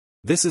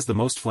This is the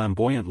most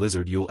flamboyant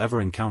lizard you'll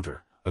ever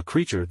encounter, a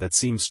creature that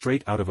seems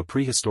straight out of a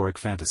prehistoric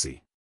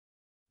fantasy.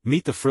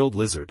 Meet the frilled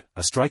lizard,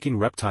 a striking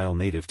reptile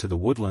native to the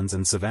woodlands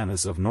and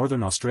savannas of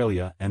northern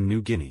Australia and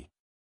New Guinea.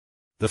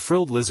 The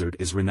frilled lizard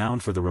is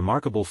renowned for the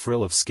remarkable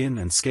frill of skin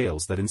and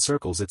scales that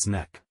encircles its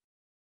neck.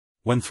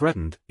 When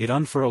threatened, it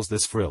unfurls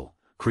this frill,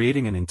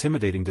 creating an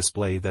intimidating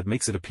display that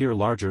makes it appear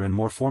larger and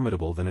more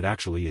formidable than it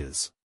actually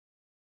is.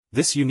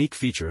 This unique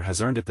feature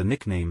has earned it the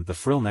nickname the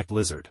frill-necked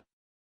lizard.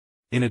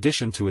 In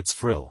addition to its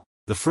frill,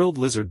 the frilled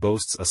lizard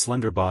boasts a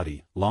slender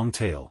body, long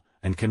tail,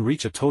 and can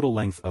reach a total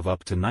length of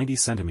up to 90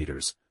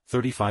 centimeters,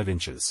 35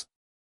 inches.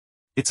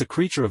 It's a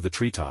creature of the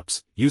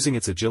treetops, using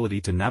its agility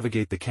to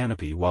navigate the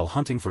canopy while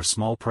hunting for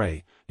small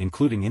prey,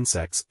 including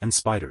insects and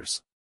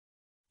spiders.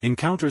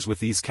 Encounters with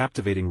these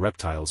captivating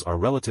reptiles are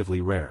relatively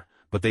rare,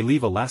 but they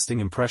leave a lasting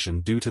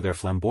impression due to their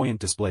flamboyant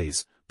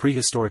displays,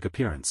 prehistoric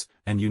appearance,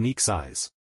 and unique size.